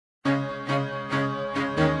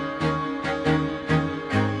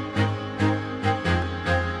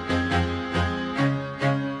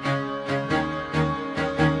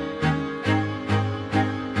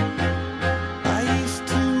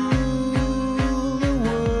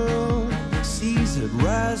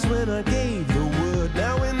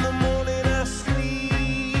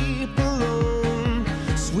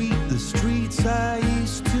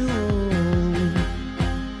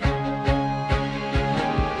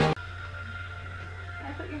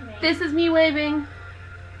This is me waving.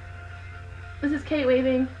 This is Kate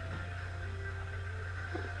waving.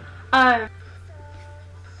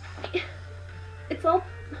 It's all...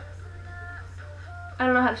 I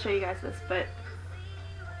don't know how to show you guys this, but...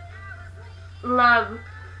 Love.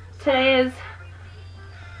 Today is...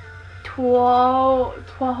 TWLOHA.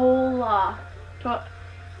 I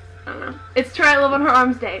don't know. It's Try Love on Her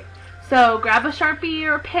Arms Day. So grab a Sharpie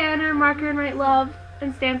or a pen or a marker and write love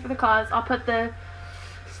and stand for the cause. I'll put the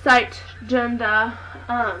site agenda.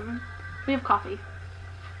 We have coffee.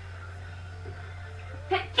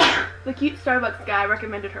 The cute Starbucks guy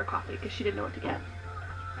recommended her coffee because she didn't know what to get.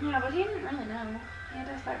 Yeah, but he didn't really know. He had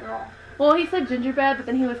to ask that girl. Well, he said gingerbread, but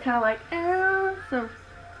then he was kind of like, so,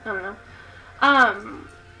 I don't know.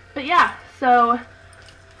 But yeah, so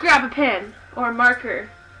grab a pen or a marker.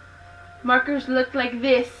 Markers look like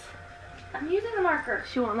this. I'm using the marker.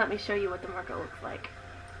 She won't let me show you what the marker looks like.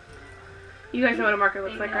 You guys know what a marker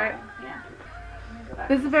looks like, right? Yeah.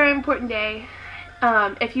 This is a very important day.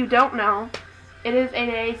 If you don't know, it is a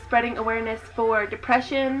day spreading awareness for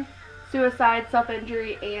depression, suicide,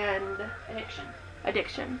 self-injury, and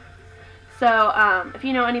addiction. So, if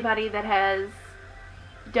you know anybody that has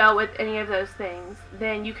dealt with any of those things,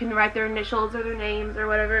 then you can write their initials or their names or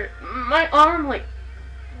whatever. My arm, like,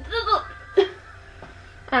 I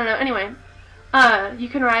don't know. Anyway, you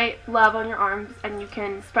can write love on your arms and you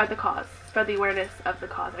can spread the cause. Spread the awareness of the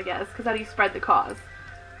cause, I guess. Because how do you spread the cause?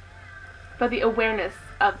 Spread the awareness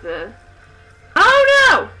of the... Oh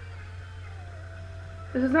no!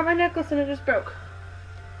 This is not my necklace and it just broke.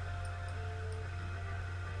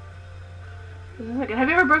 This is not good. Have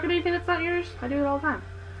you ever broken anything that's not yours? I do it all the time.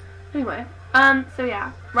 Anyway, so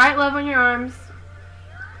yeah. Write love on your arms.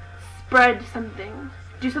 Spread something.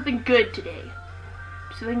 Do something good today.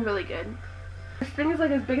 Do something really good. This thing is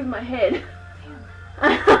like as big as my head.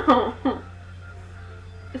 Damn.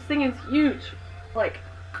 This thing is huge. Like,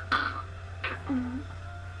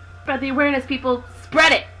 spread the awareness, people.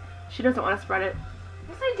 Spread it. She doesn't want to spread it.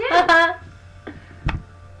 Yes,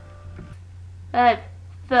 I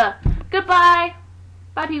did. Goodbye.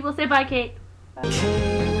 Bye, people. Say bye, Kate. Bye.